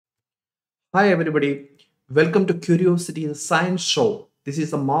Hi, everybody. Welcome to Curiosity, the Science Show. This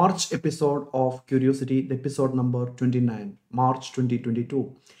is the March episode of Curiosity, the episode number 29, March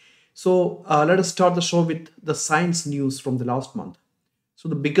 2022. So, let us start the show with the science news from the last month. So,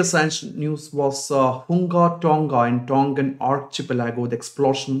 the biggest science news was Hunga-Tonga in Tongan archipelago, the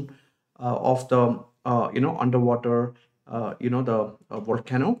explosion of the underwater the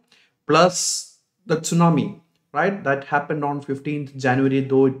volcano, plus the tsunami, right? That happened on 15th January,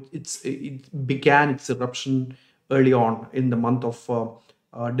 though it began its eruption early on in the month of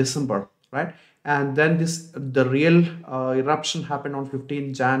December, right? And then the real eruption happened on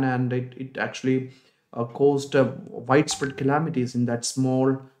 15th Jan, and it actually caused widespread calamities in that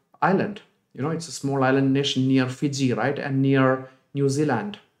small island. It's a small island nation near Fiji, right, and near New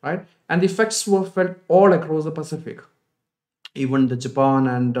Zealand, right? And the effects were felt all across the Pacific. Even the Japan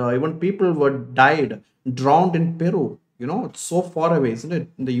and even people were died, drowned in Peru. It's so far away, isn't it?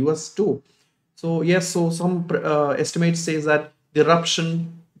 In the US too. So yes, so some estimates says that the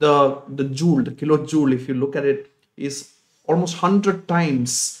eruption, the kilojoule, if you look at it, is almost 100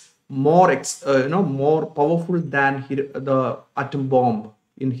 times more more powerful than the atom bomb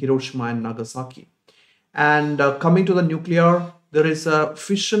in Hiroshima and Nagasaki. And coming to the nuclear, there is a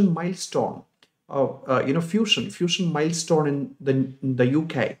fission milestone, fusion milestone in the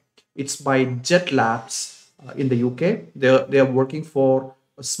UK. It's by Jet Labs in the UK. They are working for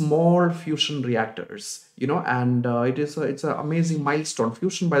small fusion reactors, and it's an amazing milestone.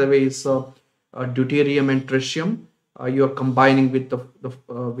 Fusion, by the way, is deuterium and tritium. You are combining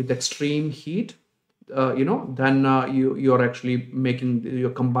with extreme heat, then you're actually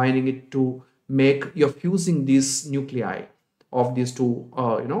you're combining it to make you're fusing these nuclei of these two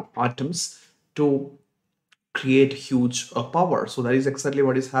atoms to create huge power. So that is exactly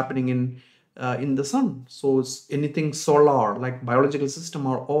what is happening in the sun. So anything solar like biological system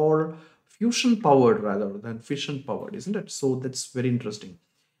are all fusion powered rather than fission powered, isn't it? So that's very interesting.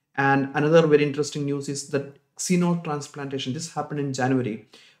 And another very interesting news is that xenotransplantation. This happened in January.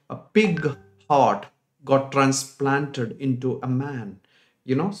 A pig heart got transplanted into a man.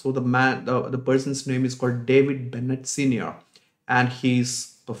 So the person's name is called David Bennett Sr. and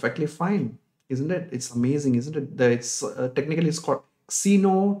he's perfectly fine, isn't it? It's amazing, isn't it? It's technically it's called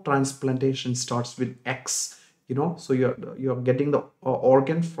xenotransplantation. Starts with X. So you're getting the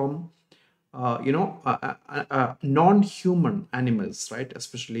organ from non-human animals, right?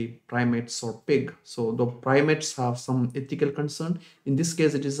 Especially primates or pig. So the primates have some ethical concern. In this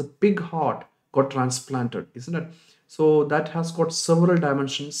case, it is a pig heart got transplanted, isn't it? So that has got several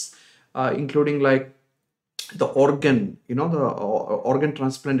dimensions, including like the organ, the organ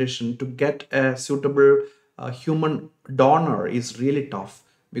transplantation. To get a suitable human donor is really tough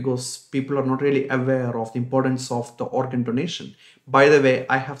because people are not really aware of the importance of the organ donation. By the way,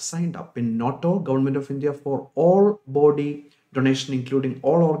 I have signed up in NATO, Government of India, for all body donation, including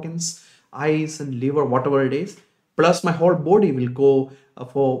all organs, eyes and liver, whatever it is. Plus, my whole body will go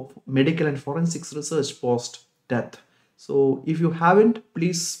for medical and forensics research post death. So, if you haven't,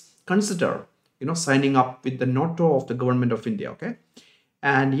 please consider signing up with the NATO of the Government of India. Okay.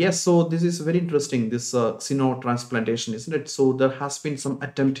 And yes, so this is very interesting, this xenotransplantation, isn't it? So there has been some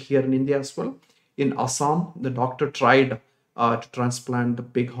attempt here in India as well. In Assam, the doctor tried to transplant the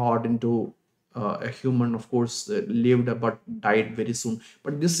pig heart into a human. Of course, lived but died very soon.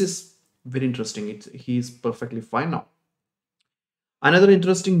 But this is very interesting. He is perfectly fine now. Another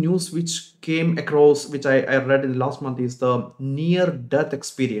interesting news which came across, which I read in the last month, is the near death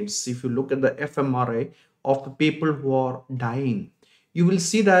experience. If you look at the fMRI of the people who are dying, you will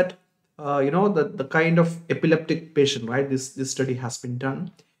see that the kind of epileptic patient, right? This study has been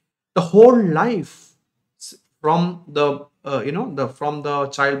done. The whole life from the from the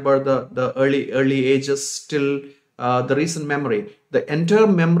childbirth, the early ages till the recent memory, the entire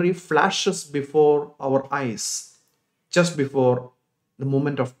memory flashes before our eyes just before the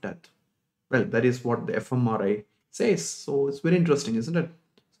moment of death. Well, that is what the fMRI says. So it's very interesting, isn't it?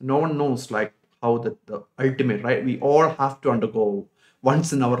 No one knows like how the ultimate, right? We all have to undergo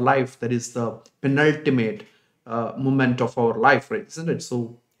once in our life. That is the penultimate moment of our life, right? Isn't it?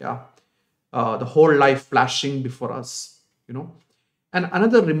 So yeah, the whole life flashing before us, you know. And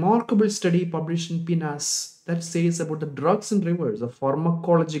another remarkable study published in PNAS that says about the drugs in rivers, the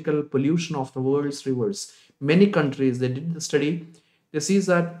pharmacological pollution of the world's rivers. Many countries they did the study. They see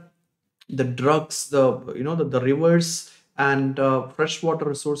that the drugs, the rivers and freshwater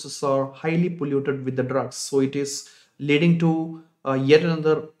resources are highly polluted with the drugs. So it is leading to yet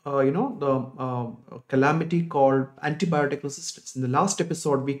another, the calamity called antibiotic resistance. In the last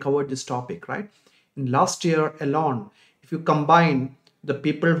episode, we covered this topic, right? In last year alone, if you combine the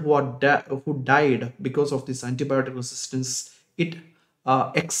people who died because of this antibiotic resistance, it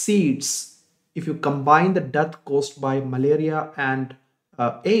exceeds, if you combine the death caused by malaria and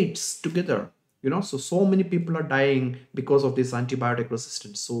AIDS together, so many people are dying because of this antibiotic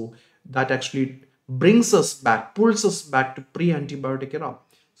resistance. So that actually brings us back, pulls us back to pre-antibiotic era.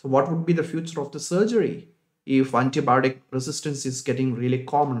 So what would be the future of the surgery if antibiotic resistance is getting really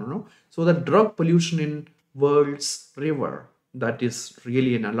common? So the drug pollution in world's river, that is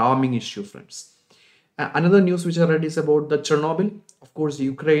really an alarming issue, friends. Another news which I read is about the Chernobyl. Of course,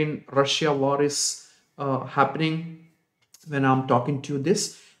 Ukraine-Russia war is happening when I'm talking to you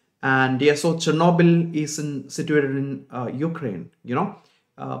this. And yeah, so Chernobyl is situated in Ukraine.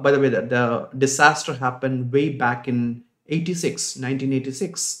 By the way, the disaster happened way back in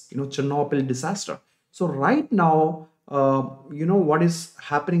 1986, Chernobyl disaster. So right now, what is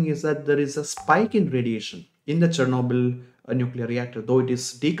happening is that there is a spike in radiation in the Chernobyl nuclear reactor, though it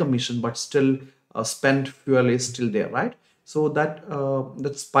is decommissioned, but still spent fuel is still there, right? So that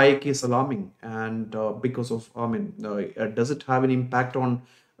spike is alarming, and because of, I mean, does it have an impact on,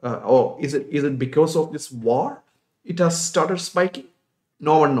 or is it because of this war it has started spiking?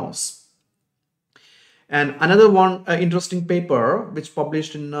 No one knows. And another one interesting paper which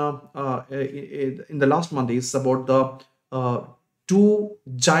published in the last month is about the two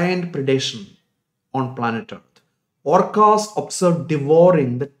giant predation on planet Earth. Orcas observed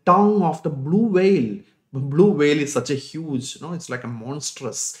devouring the tongue of the blue whale. The blue whale is such a huge, it's like a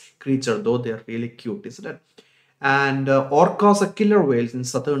monstrous creature, though they're really cute, isn't it? And orcas are killer whales in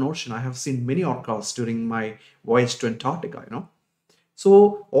Southern Ocean. I have seen many orcas during my voyage to Antarctica.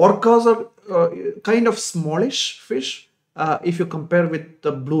 So orcas are kind of smallish fish if you compare with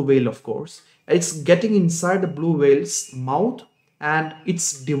the blue whale, of course. It's getting inside the blue whale's mouth and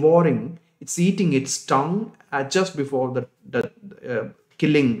it's devouring, it's eating its tongue just before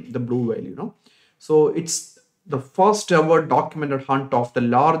killing the blue whale. So it's the first ever documented hunt of the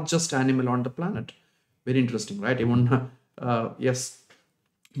largest animal on the planet. Very interesting, right? Even, yes,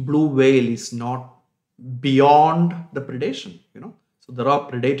 blue whale is not beyond the predation. So there are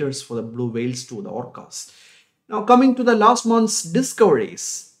predators for the blue whales too, the orcas. Now coming to the last month's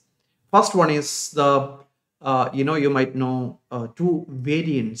discoveries. First one is you might know two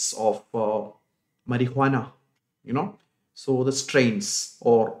variants of marijuana, you know. So the strains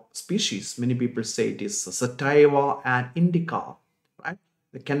or species, many people say it is sativa and indica, right?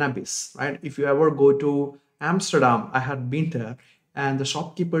 The cannabis, right? If you ever go to Amsterdam, I had been there, and the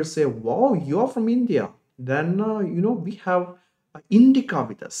shopkeepers say, "Wow, you're from India." Then we have indica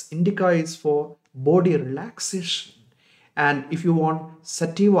with us. Indica is for body relaxation, and if you want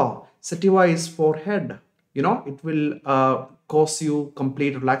sativa is for head. It will cause you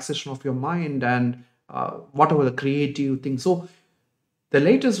complete relaxation of your mind and whatever the creative thing. So the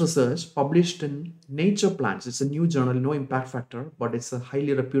latest research published in Nature Plants, it's a new journal, no impact factor, but it's a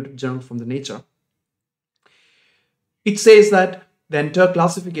highly reputed journal from the Nature. It says that the entire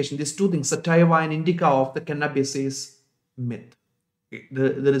classification, these two things, sativa and indica of the cannabis, is myth.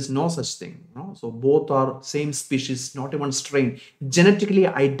 There is no such thing. So both are same species, not even strain, genetically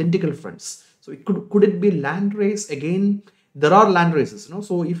identical, friends. So could it be landrace? Again, there are landraces.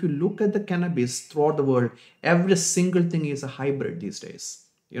 So if you look at the cannabis throughout the world, every single thing is a hybrid these days.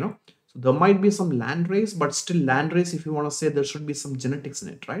 So there might be some landrace, but still landrace, if you want to say, there should be some genetics in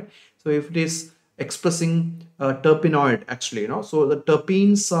it, right? So if it is expressing terpenoid, actually, so the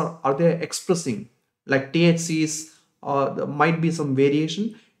terpenes are they expressing like THCs? There might be some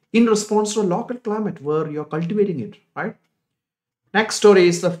variation in response to a local climate where you're cultivating it, right? Next story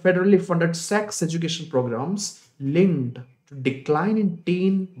is the federally funded sex education programs linked to decline in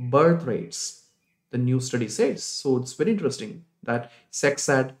teen birth rates. The new study says. So it's very interesting that sex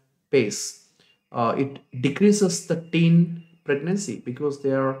ed pays. It decreases the teen pregnancy because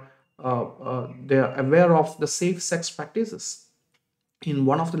they are aware of the safe sex practices. In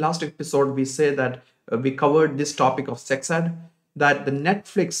one of the last episode, we say that we covered this topic of sex ed, that the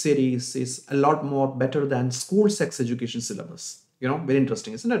Netflix series is a lot more better than school sex education syllabus. Very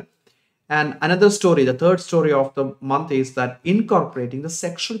interesting, isn't it? And another story, the third story of the month, is that incorporating the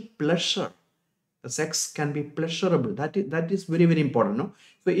sexual pleasure. The sex can be pleasurable. That is very, very important. No?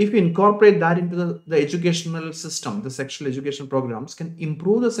 So if you incorporate that into the educational system, the sexual education programs can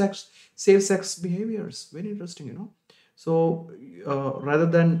improve the safe sex behaviors. Very interesting. So rather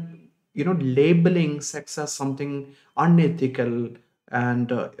than labeling sex as something unethical, and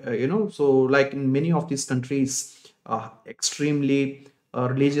so like in many of these countries, extremely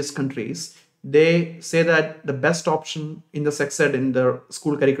religious countries, they say that the best option in the sex ed in the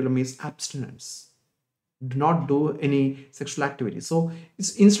school curriculum is abstinence. do not do any sexual activity. So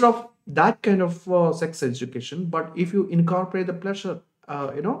it's instead of that kind of sex education, but if you incorporate the pleasure,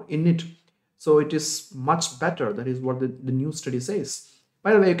 in it, so it is much better. That is what the new study says.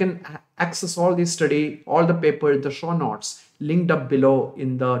 By the way, you can access all this study, all the paper, the show notes linked up below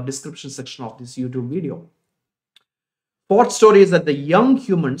in the description section of this YouTube video. Fourth story is that the young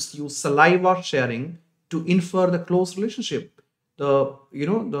humans use saliva sharing to infer the close relationship. The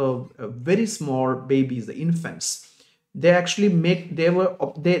very small babies, the infants, they actually make they were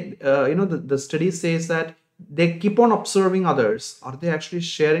they the study says that they keep on observing others. Are they actually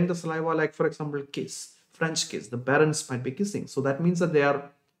sharing the saliva? Like for example, kiss, French kiss. The parents might be kissing, so that means that they are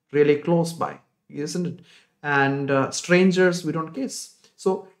really close by, isn't it? And strangers, we don't kiss.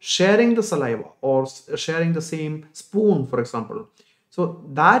 So sharing the saliva or sharing the same spoon, for example, so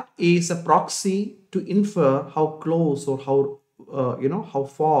that is a proxy to infer how close or how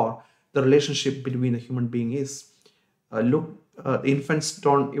far the relationship between the human being is. Look, the infants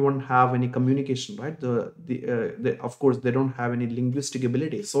don't even have any communication, right? Of course they don't have any linguistic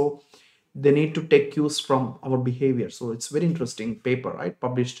ability, so they need to take cues from our behavior. So it's very interesting paper, right,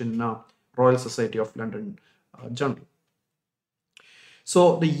 published in Royal Society of London journal.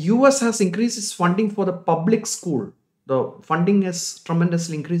 So the US has increased its funding for the public school. The funding is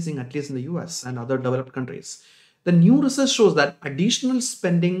tremendously increasing, at least in the US and other developed countries. The new research shows that additional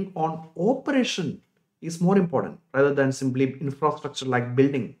spending on operation is more important rather than simply infrastructure like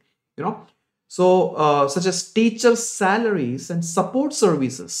building, you know. So such as teachers' salaries and support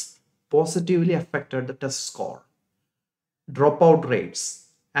services positively affected the test score, dropout rates,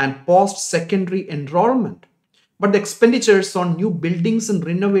 and post-secondary enrollment. But the expenditures on new buildings and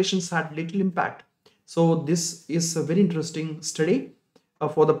renovations had little impact. So this is a very interesting study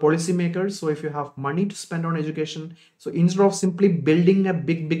for the policymakers. So if you have money to spend on education, so instead of simply building a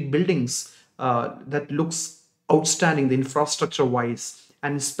big buildings that looks outstanding, the infrastructure wise,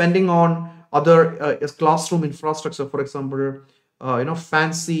 and spending on other classroom infrastructure, for example,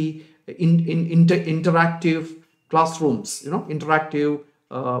 fancy interactive classrooms, interactive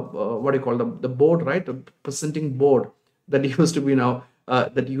what do you call the board, right? The presenting board that used to be now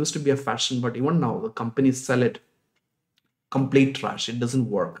that used to be a fashion, but even now the companies sell it complete trash. It doesn't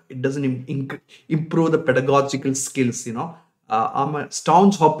work. It doesn't improve the pedagogical skills. I'm a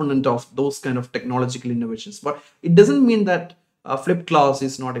staunch opponent of those kind of technological innovations, but it doesn't mean that flipped class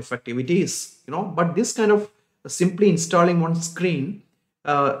is not effective. It is, but this kind of simply installing one screen,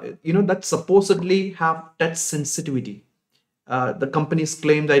 that supposedly have touch sensitivity. The companies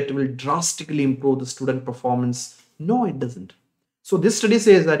claim that it will drastically improve the student performance. No, it doesn't. So this study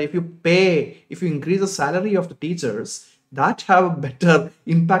says that if you increase the salary of the teachers, that have a better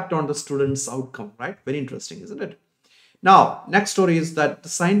impact on the students' outcome, right? Very interesting, isn't it? Now, next story is that the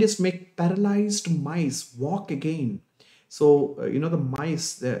scientists make paralyzed mice walk again. So, the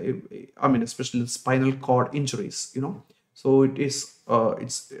mice, I mean, especially the spinal cord injuries, so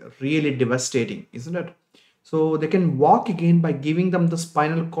it's really devastating, isn't it? So they can walk again by giving them the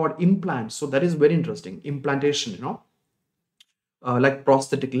spinal cord implants. So that is very interesting. Implantation, like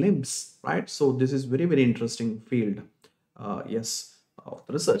prosthetic limbs, right? So this is very interesting field, yes, of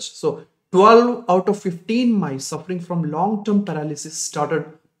the research. So 12 out of 15 mice suffering from long-term paralysis started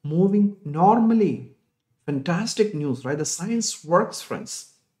moving normally. Fantastic news, right? The science works,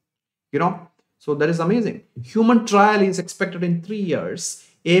 friends. So that is amazing. Human trial is expected in 3 years,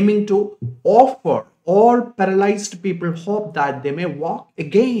 aiming to offer all paralyzed people hope that they may walk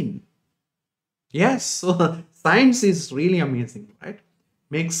again. Yes, so science is really amazing, right?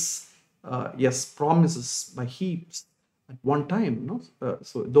 Makes yes, promises by heaps at one time.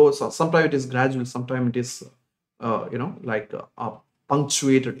 So those sometimes it is gradual, sometimes it is like a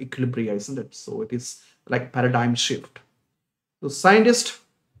punctuated equilibria, isn't it? So it is like paradigm shift. So scientists,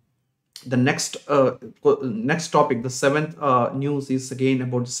 the next topic, the seventh news is again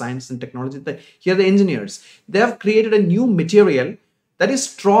about science and technology. Here the engineers, they have created a new material that is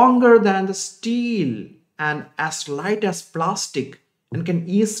stronger than the steel and as light as plastic and can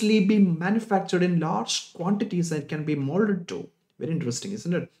easily be manufactured in large quantities and can be molded too. Very interesting,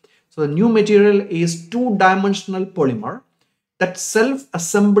 isn't it? So the new material is two-dimensional polymer that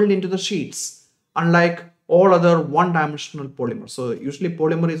self-assembled into the sheets, unlike all other one-dimensional polymer. So usually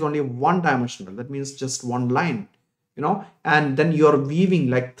polymer is only one-dimensional. That means just one line, and then you're weaving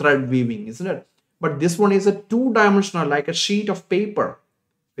like thread weaving, isn't it? But this one is a two-dimensional, like a sheet of paper.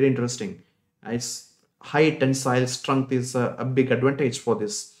 Very interesting. Its high tensile strength is a big advantage for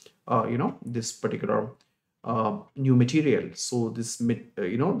this, this particular new material. So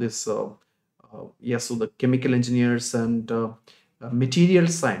so the chemical engineers and material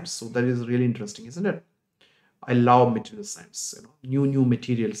science. So that is really interesting, isn't it? I love material science. New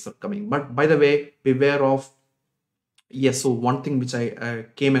materials are coming. But by the way, beware of, yes. So one thing which I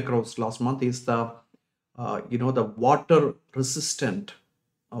came across last month is the water resistant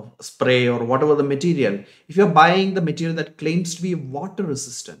of spray or whatever the material. If you're buying the material that claims to be water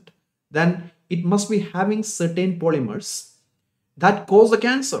resistant, then it must be having certain polymers that cause the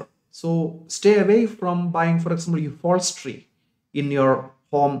cancer. So stay away from buying, for example, upholstery in your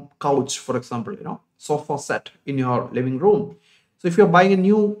home couch, for example, sofa set in your living room. So if you're buying a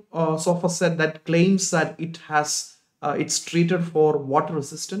new sofa set that claims that it's treated for water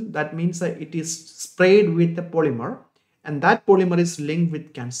resistant, that means that it is sprayed with a polymer, and that polymer is linked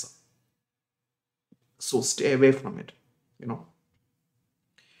with cancer. So stay away from it, you know.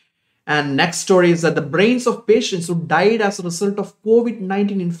 And next story is that the brains of patients who died as a result of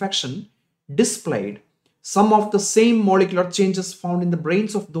COVID-19 infection displayed some of the same molecular changes found in the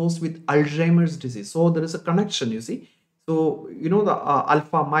brains of those with Alzheimer's disease. So there is a connection, you see. So, the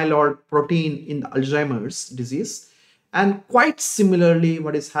alpha amyloid protein in the Alzheimer's disease. And quite similarly,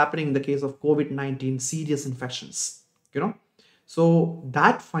 what is happening in the case of COVID-19 serious infections, you know. So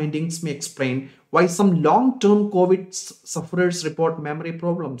that findings may explain why some long-term COVID sufferers report memory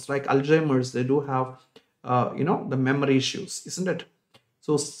problems like Alzheimer's. They do have, the memory issues, isn't it?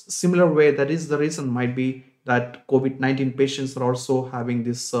 So similar way, that is the reason might be that COVID-19 patients are also having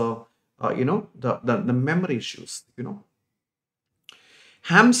this, the memory issues,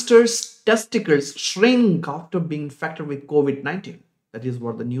 Hamsters' testicles shrink after being infected with COVID-19. That is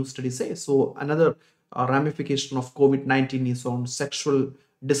what the new study says. So another ramification of COVID-19 is on sexual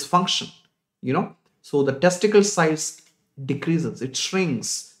dysfunction. So the testicle size decreases, it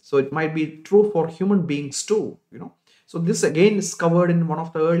shrinks. So it might be true for human beings too. So this again is covered in one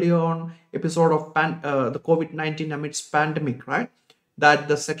of the earlier on episode of the COVID-19 amidst pandemic, right? That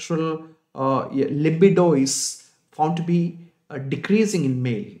the sexual libido is found to be decreasing in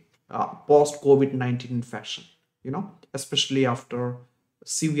male post COVID-19 infection, especially after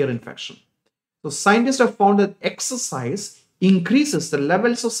severe infection. So scientists have found that exercise increases the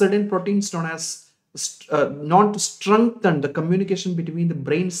levels of certain proteins known to strengthen the communication between the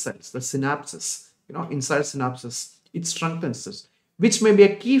brain cells, the synapses, inside synapses. It strengthens this, which may be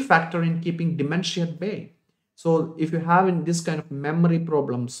a key factor in keeping dementia at bay. So if you have in this kind of memory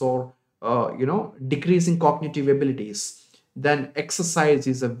problems or decreasing cognitive abilities, then exercise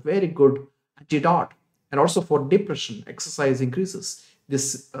is a very good antidote. And also for depression, exercise increases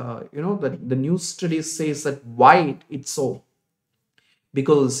this. The new study says that why it's so,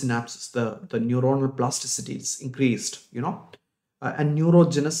 because of the synapses, the neuronal plasticity is increased, and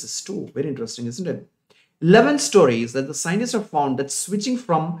neurogenesis too. Very interesting, isn't it? 11 stories that the scientists have found that switching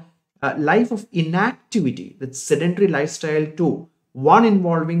from a life of inactivity, that sedentary lifestyle, to one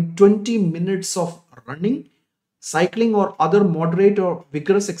involving 20 minutes of running, cycling, or other moderate or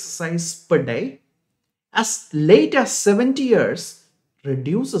vigorous exercise per day, as late as 70 years,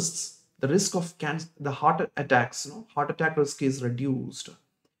 reduces the risk of cancer, the heart attacks. Heart attack risk is reduced.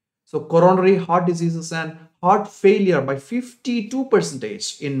 So coronary heart diseases and heart failure by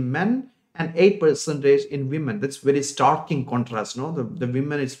 52% in men and 8% in women. That's very stark in contrast. The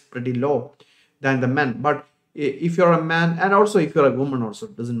women is pretty low than the men. But if you're a man, and also if you're a woman also,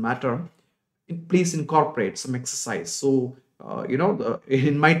 it doesn't matter, please incorporate some exercise. So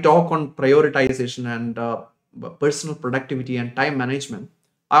in my talk on prioritization and personal productivity and time management,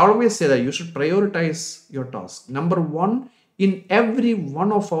 I always say that you should prioritize your task. Number one in every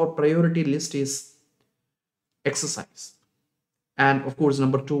one of our priority list is exercise, and of course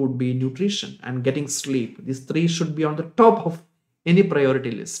number two would be nutrition and getting sleep. These three should be on the top of any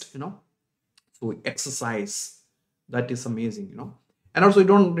priority list. So exercise, that is amazing. And also you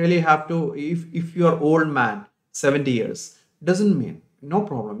don't really have to, if you're old man, 70 years, doesn't mean, no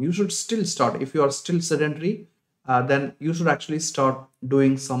problem, you should still start. If you are still sedentary, then you should actually start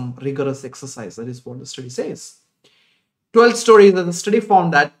doing some rigorous exercise. That is what the study says. 12th story is that the study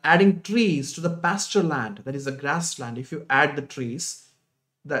found that adding trees to the pasture land, that is a grassland, if you add the trees,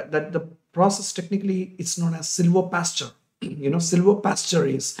 that the process technically it's known as silvopasteure. Silvopasteure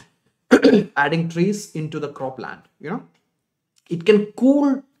is adding trees into the cropland. It can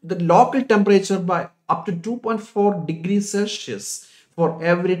cool the local temperature by up to 2.4 degrees Celsius for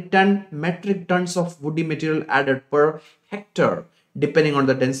every 10 metric tons of woody material added per hectare, depending on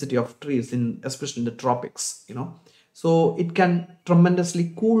the density of trees, especially in the tropics. So it can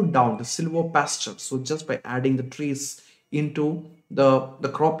tremendously cool down the silvopasture. So just by adding the trees into the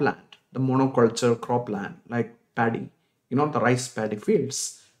cropland, the monoculture cropland like paddy, the rice paddy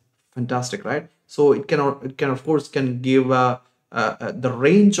fields. Fantastic, right? So it can of course can give the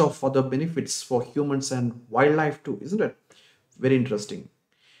range of other benefits for humans and wildlife too, isn't it? Very interesting.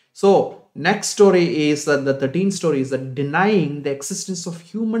 So next story is that the 13th story is that denying the existence of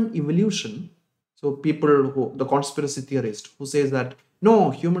human evolution. So people who, the conspiracy theorist who says that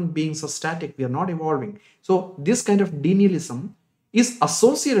no, human beings are static, we are not evolving. So this kind of denialism is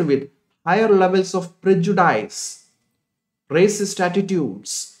associated with higher levels of prejudice, racist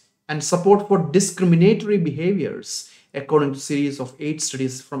attitudes, and support for discriminatory behaviors, according to series of 8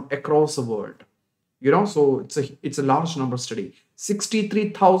 studies from across the world. So it's a large number study,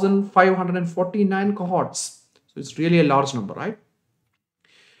 63,549 cohorts. So it's really a large number, right?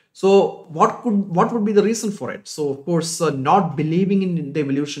 So what would be the reason for it? So of course, not believing in the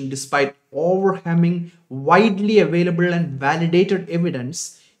evolution despite overwhelming, widely available and validated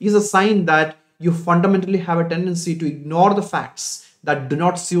evidence is a sign that you fundamentally have a tendency to ignore the facts that do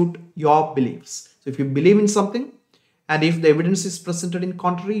not suit your beliefs. So if you believe in something, and if the evidence is presented in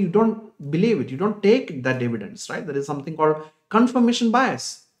contrary, you don't believe it, you don't take that evidence, right? There is something called confirmation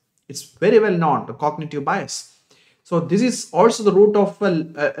bias. It's very well known, the cognitive bias. So this is also the root of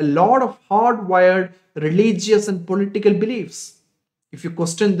a lot of hardwired religious and political beliefs. If you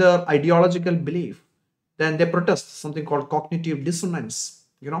question their ideological belief, then they protest, something called cognitive dissonance.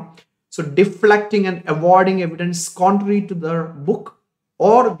 So deflecting and avoiding evidence contrary to their book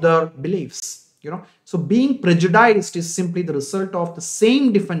or their beliefs. So being prejudiced is simply the result of the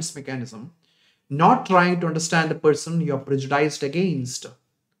same defense mechanism, not trying to understand the person you're prejudiced against,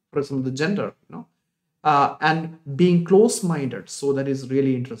 for example, the gender, and being close-minded. So that is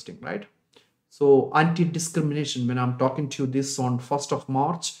really interesting, right? So anti-discrimination, when I'm talking to you this on 1st of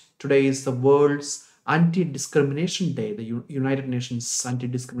March, today is the world's anti-discrimination day, the United Nations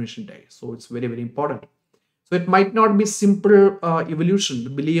anti-discrimination day. So it's very, very important. So it might not be simple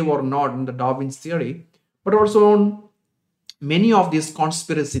evolution, believe or not in the Darwin's theory, but also on many of these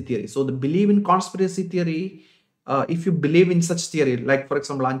conspiracy theories. So the belief in conspiracy theory, if you believe in such theory, like for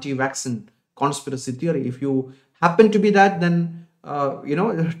example, anti-vaccine conspiracy theory, if you happen to be that, then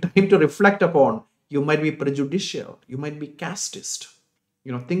time to reflect upon, you might be prejudicial, you might be casteist.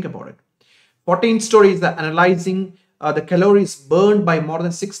 Think about it. 14th story is that analyzing the calories burned by more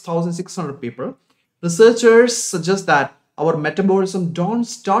than 6,600 people. Researchers suggest that our metabolism don't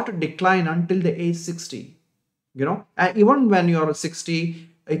start to decline until the age 60. And even when you are 60,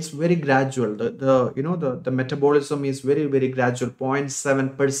 it's very gradual. The metabolism is very, very gradual,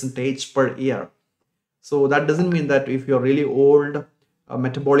 0.7 percentage per year. So that doesn't mean that if you're really old,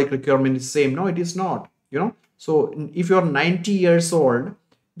 metabolic requirement is same. No, it is not. So if you're 90 years old,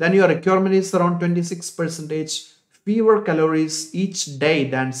 then your requirement is around 26 percentage fewer calories each day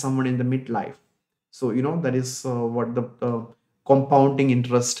than someone in the midlife. So that is what the compounding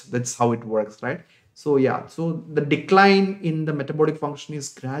interest, that's how it works, right? So yeah, so the decline in the metabolic function is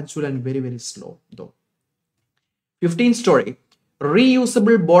gradual and very, very slow though. 15th story,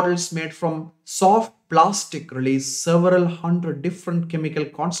 reusable bottles made from soft plastic release several hundred different chemical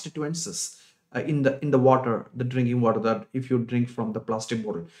constituencies in the water, the drinking water, that if you drink from the plastic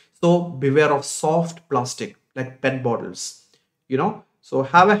bottle. So beware of soft plastic like PET bottles. So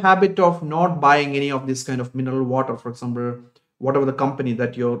have a habit of not buying any of this kind of mineral water. For example, whatever the company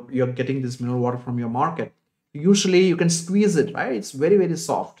that you're getting this mineral water from your market, usually you can squeeze it, right? It's very, very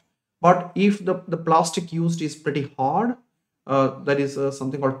soft. But if the plastic used is pretty hard, that is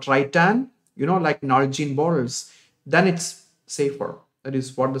something called tritan, like Nalgene bottles, then it's safer. That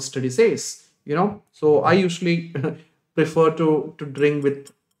is what the study says. So I usually prefer to drink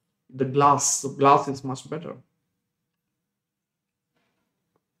with the glass. So glass is much better.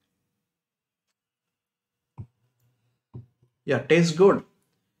 Yeah, tastes good.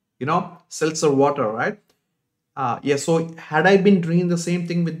 Seltzer water, right? Yeah, so had I been drinking the same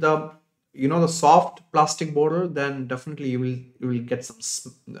thing with the soft plastic bottle, then definitely you will get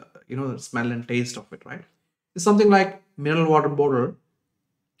some the smell and taste of it, right? It's something like mineral water bottle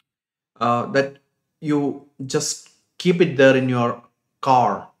that you just keep it there in your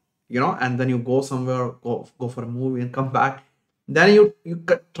car, and then you go somewhere, go for a movie and come back. Then you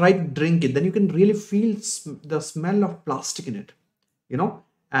try to drink it. Then you can really feel the smell of plastic in it,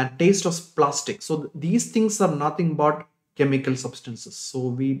 and taste of plastic. So these things are nothing but chemical substances. So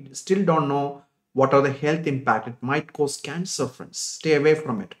we still don't know what are the health impact. It might cause cancer, friends. Stay away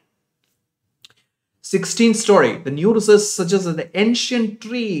from it. 16th story, the new research suggests that the ancient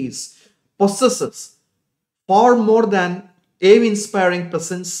trees possesses far more than awe-inspiring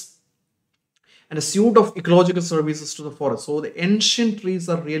presence and a suite of ecological services to the forest. So the ancient trees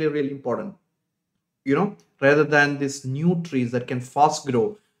are really, really important, rather than these new trees that can fast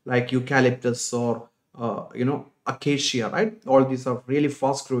grow like eucalyptus or acacia, right? All these are really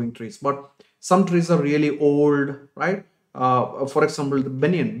fast growing trees, but some trees are really old, right? For example, the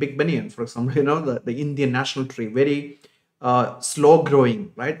banyan, big banyan, for example, the Indian national tree, very slow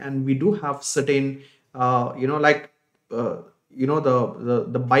growing, right? And we do have certain, like, uh,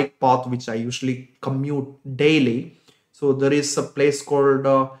 the bike path which I usually commute daily. So there is a place called,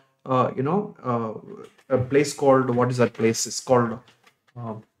 a place called, what is that place? It's called,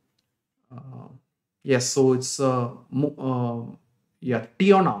 uh, uh, yes, so it's yeah,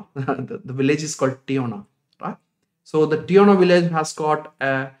 Tiona. The village is called Tiona, right? So the Tiona village has got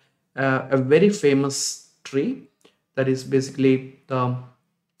a very famous tree that is basically the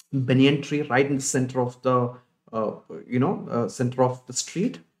banyan tree right in the center of the center of the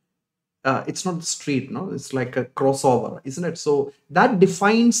street. It's not the street, no, it's like a crossover, isn't it? So that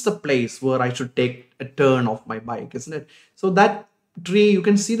defines the place where I should take a turn of my bike, isn't it? So that tree, you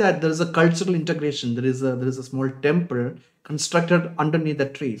can see that there is a cultural integration. There is a small temple constructed underneath the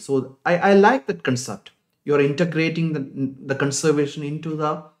tree. So I like that concept. You're integrating the conservation into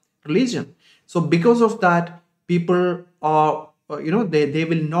the religion. So because of that, people are, they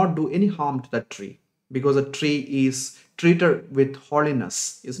will not do any harm to that tree, because a tree is treated with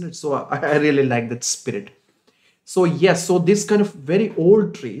holiness, isn't it? So I really like that spirit. So yes, so this kind of very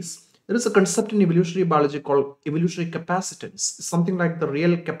old trees, there is a concept in evolutionary biology called evolutionary capacitance, something like the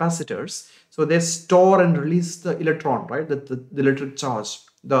real capacitors. So they store and release the electron, right? The electric charge,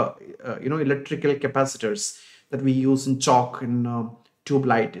 the electrical capacitors that we use in chalk in tube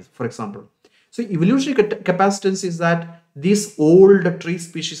light, for example. So evolutionary capacitance is that these old tree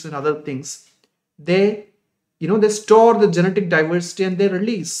species and other things, they they store the genetic diversity and they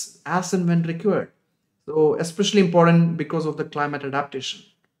release as and when required. So especially important because of the climate adaptation,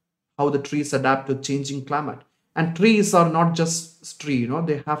 how the trees adapt to changing climate. And trees are not just tree,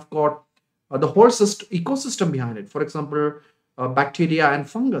 they have got the whole ecosystem behind it. For example, bacteria and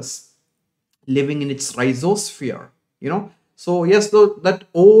fungus living in its rhizosphere, so yes, though that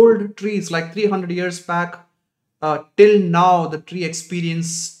old trees like 300 years back, till now the tree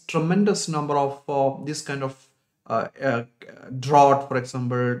experienced tremendous number of this kind of drought, for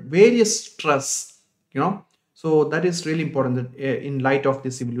example, various stress, so that is really important, that in light of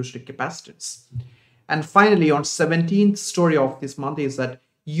this evolutionary capacitance. And finally, on 17th story of this month is that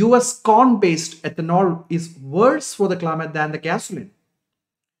US corn based ethanol is worse for the climate than the gasoline.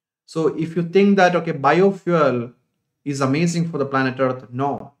 So if you think that, okay, biofuel is amazing for the planet Earth,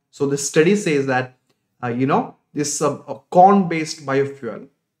 no. So the study says that, this corn-based biofuel,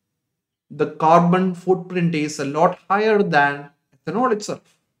 the carbon footprint is a lot higher than ethanol itself.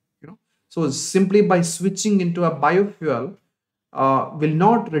 So simply by switching into a biofuel will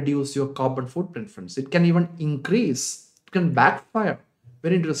not reduce your carbon footprint, friends. It can even increase. It can backfire.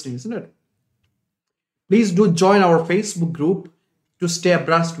 Very interesting, isn't it? Please do join our Facebook group to stay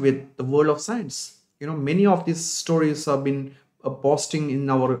abreast with the world of science. Many of these stories have been posting in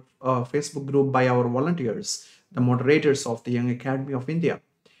our Facebook group by our volunteers, the moderators of the Young Academy of India.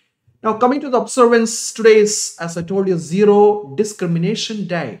 Now, coming to the observance, today is, as I told you, Zero Discrimination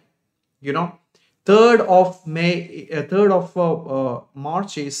Day. 3rd of May, 3rd of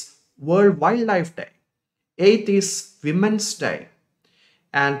March is World Wildlife Day. 8th is Women's Day,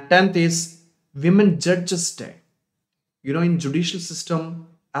 and 10th is Women Judges Day. In judicial system,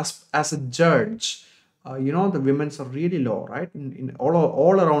 as a judge, the women's are really low, right? In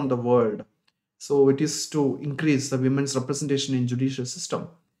all around the world. So it is to increase the women's representation in judicial system.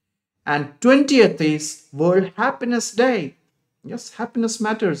 And 20th is World Happiness Day. Yes, happiness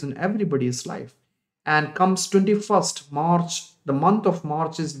matters in everybody's life. And comes 21st March, the month of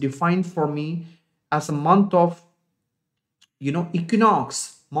March is defined for me as a month of,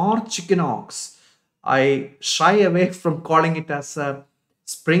 equinox, March equinox. I shy away from calling it as a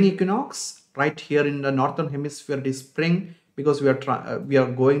spring equinox. Right here in the northern hemisphere, it is spring because we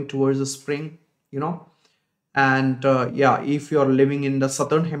are going towards the spring, and yeah, if you are living in the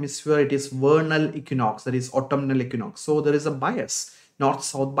southern hemisphere, it is vernal equinox, that is autumnal equinox. So there is a bias, north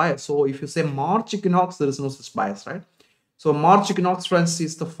south bias. So if you say March equinox, there is no such bias, right? So March equinox, friends,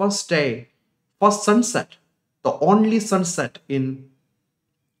 is the first day, first sunset, the only sunset in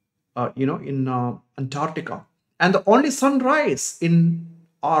Antarctica, and the only sunrise in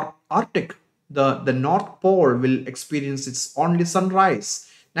our Arctic. The North Pole will experience its only sunrise.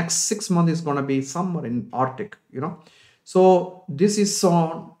 Next 6 months is going to be summer in Arctic. So this is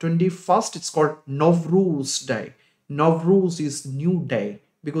on 21st. It's called Novruz Day. Novruz is new day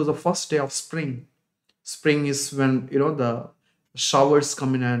because the first day of spring. Spring is when the showers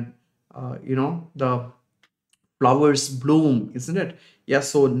come in and the flowers bloom, isn't it? Yeah,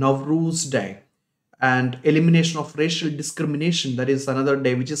 so Navruz Day. And elimination of racial discrimination, that is another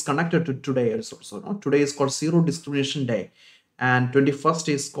day which is connected to today also. So no? Today is called Zero Discrimination Day, and 21st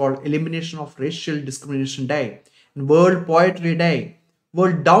is called Elimination of Racial Discrimination Day, and World Poetry Day,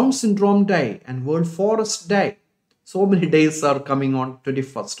 World Down Syndrome Day, and World Forest Day. So many days are coming on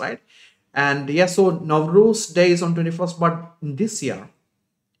 21st, right? And yes, so Nowruz Day is on 21st, but in this year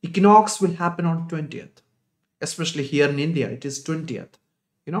equinox will happen on 20th, especially here in India it is 20th,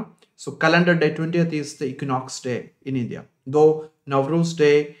 you know. So calendar day 20th is the equinox day in India, though Nowruz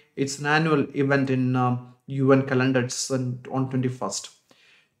Day, it's an annual event in UN calendar, it's on 21st.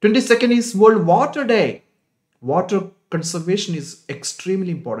 22nd is World Water Day. Water conservation is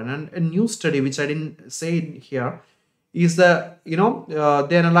extremely important, and a new study which I didn't say here is the, you know,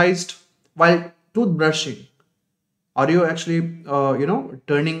 they analyzed while toothbrushing, are you actually you know,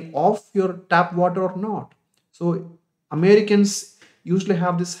 turning off your tap water or not? So Americans usually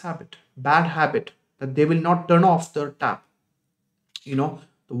have this habit, bad habit, that they will not turn off their tap, you know,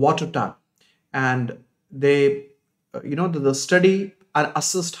 the water tap. And they you know, the study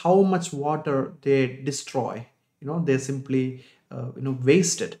assessed how much water they destroy, you know, they simply you know,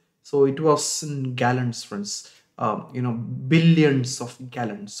 waste it. So it was in gallons, friends, you know, billions of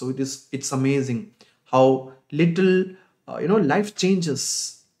gallons. So it's amazing how little you know, life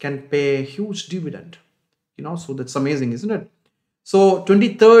changes can pay a huge dividend, you know. So that's amazing, isn't it? So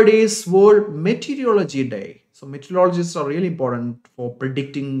 23rd is World Meteorology Day. So meteorologists are really important for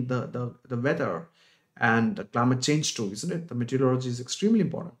predicting the weather and the climate change too, isn't it? The meteorology is extremely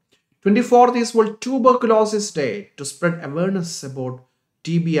important. 24th is World Tuberculosis Day, to spread awareness about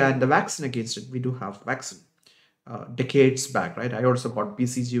TB and the vaccine against it. We do have vaccine decades back, right? I also got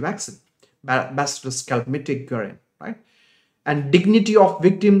BCG vaccine, Bacillus calmette-guerin, right? And dignity of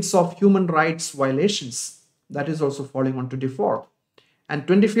victims of human rights violations, that is also falling on 24th. And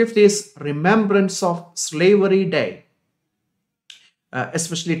 25th is Remembrance of Slavery Day,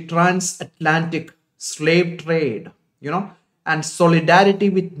 especially transatlantic slave trade, you know, and solidarity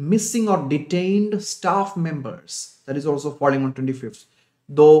with missing or detained staff members, that is also falling on 25th.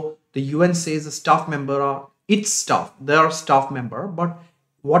 Though the UN says the staff member are its staff, they are staff member, but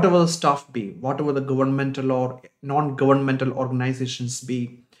whatever the staff be, whatever the governmental or non-governmental organizations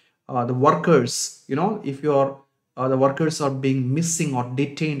be, the workers, you know, if you're the workers are being missing or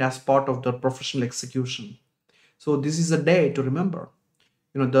detained as part of their professional execution, so this is a day to remember,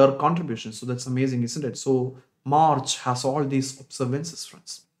 you know, their contributions. So that's amazing, isn't it? So March has all these observances,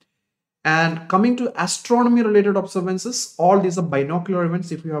 friends. And coming to astronomy related observances, all these are binocular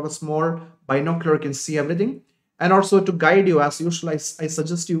events. If you have a small binocular, you can see everything. And also to guide you, as usual, I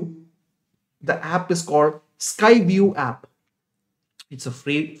suggest you, the app is called Skyview app. It's a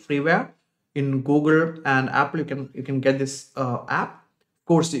freeware in Google and Apple. You can get this app. Of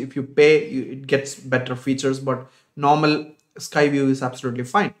course, if you pay, it gets better features, but normal Skyview is absolutely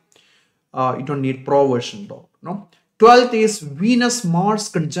fine. You don't need Pro version though. No. 12th is Venus Mars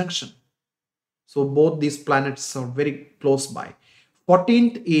conjunction. So both these planets are very close by.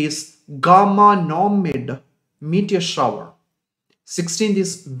 14th is Gamma Nomad meteor shower. 16th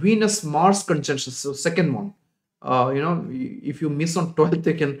is Venus Mars conjunction. So second one. You know, if you miss on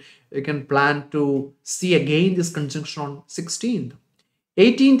 12th, you can plan to see again this conjunction on 16th.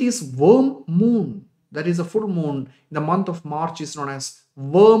 18th is Worm Moon. That is a full moon in the month of March, is known as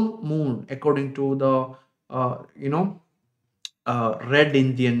Worm Moon, according to the you know, Red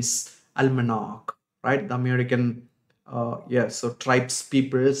Indians almanac, right? The American so tribes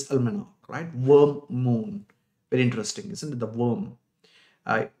people's almanac, right? Worm Moon, very interesting, isn't it? The worm.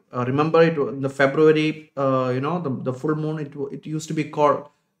 I remember it in the February, you know, the full moon, it used to be called,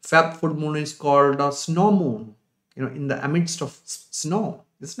 Feb full moon is called a snow moon, you know, in the amidst of snow,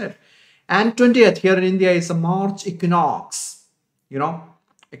 isn't it? And 20th here in India is a March equinox, you know,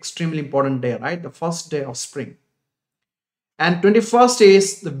 extremely important day, right? The first day of spring. And 21st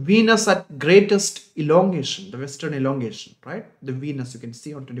is the Venus at greatest elongation, the western elongation, right? The Venus you can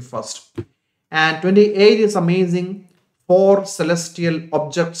see on 21st. And 28th is amazing. 4 celestial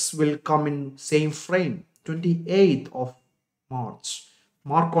objects will come in same frame. 28th of March.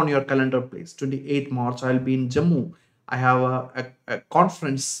 Mark on your calendar, please. 28th March, I'll be in Jammu. I have a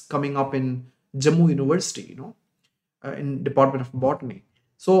conference coming up in Jammu University, you know, in Department of Botany.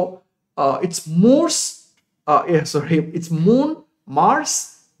 So it's it's Moon,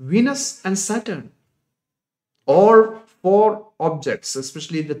 Mars, Venus, and Saturn. All 4 objects,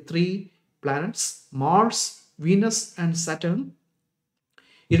 especially the 3 planets, Mars, Venus, and Saturn,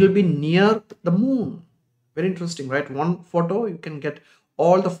 it will be near the moon. Very interesting, right? One photo, you can get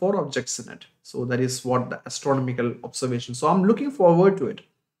all the 4 objects in it. So that is what the astronomical observation. So I'm looking forward to it.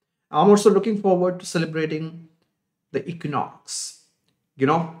 I'm also looking forward to celebrating the equinox,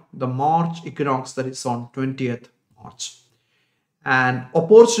 the March equinox that is on 20th March. And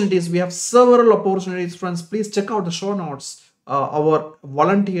opportunities, we have several opportunities, friends. Please check out the show notes. Our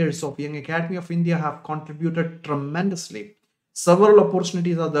volunteers of Young Academy of India have contributed tremendously. Several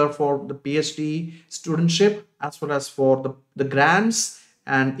opportunities are there for the PhD studentship as well as for the grants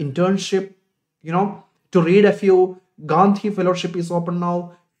and internship, to read a few. Gandhi Fellowship is open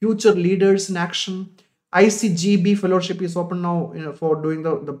now. Future Leaders in Action. ICGB Fellowship is open now, for doing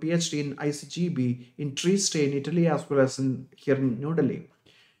the PhD in ICGB in Trieste in Italy as well as here in New Delhi.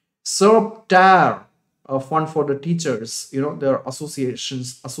 SERP-TAR, a fund for the teachers, their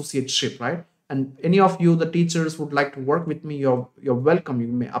associateship, right? And any of you, the teachers, would like to work with me, you're welcome. You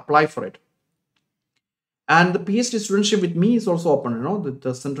may apply for it. And the PhD studentship with me is also open,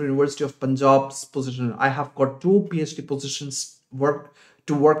 the Central University of Punjab's position. I have got two PhD positions work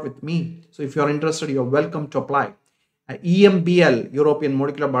with me. So if you're interested, you're welcome to apply. EMBL, European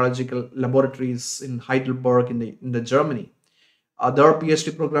Molecular Biological Laboratories in Heidelberg in the Germany. Their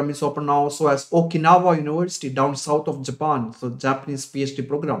PhD program is open now, so as Okinawa University down south of Japan, so Japanese PhD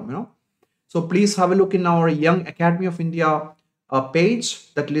program. So please have a look in our Young Academy of India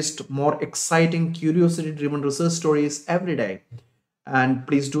page that lists more exciting, curiosity-driven research stories every day. And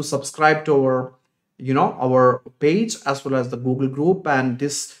please do subscribe to our page as well as the Google group and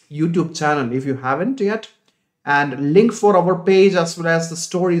this YouTube channel if you haven't yet. And link for our page as well as the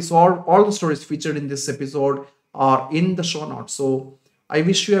stories, all the stories featured in this episode are in the show notes. So I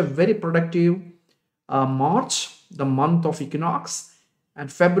wish you a very productive March, the month of equinox, and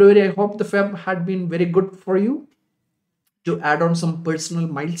February. I hope the Feb had been very good for you. To add on some personal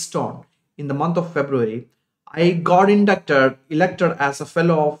milestone, in the month of February, I got elected as a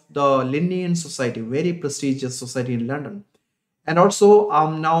fellow of the Linnean Society, very prestigious society in London. And also,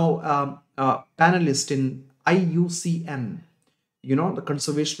 I'm now a panelist in IUCN, the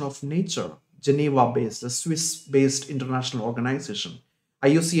Conservation of Nature, Geneva-based, a Swiss-based international organization.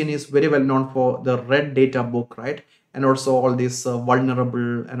 IUCN is very well known for the Red Data book, right? And also all these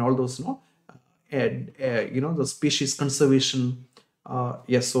vulnerable and all those, the species conservation.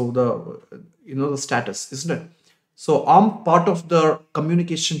 Yes, so the status, isn't it? So I'm part of the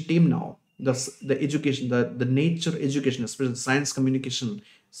communication team now, the education, the nature education, especially science communication.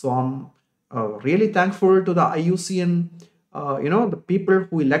 So I'm really thankful to the IUCN, the people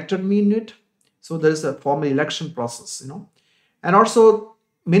who elected me in it. So there is a formal election process, and also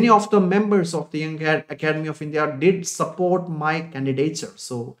many of the members of the Young Academy of India did support my candidature.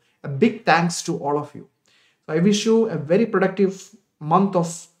 So a big thanks to all of you. So I wish you a very productive month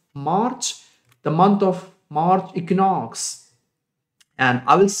of March, the month of March equinox. And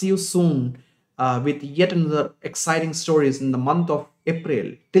I will see you soon with yet another exciting stories in the month of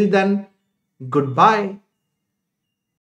April. Till then, goodbye.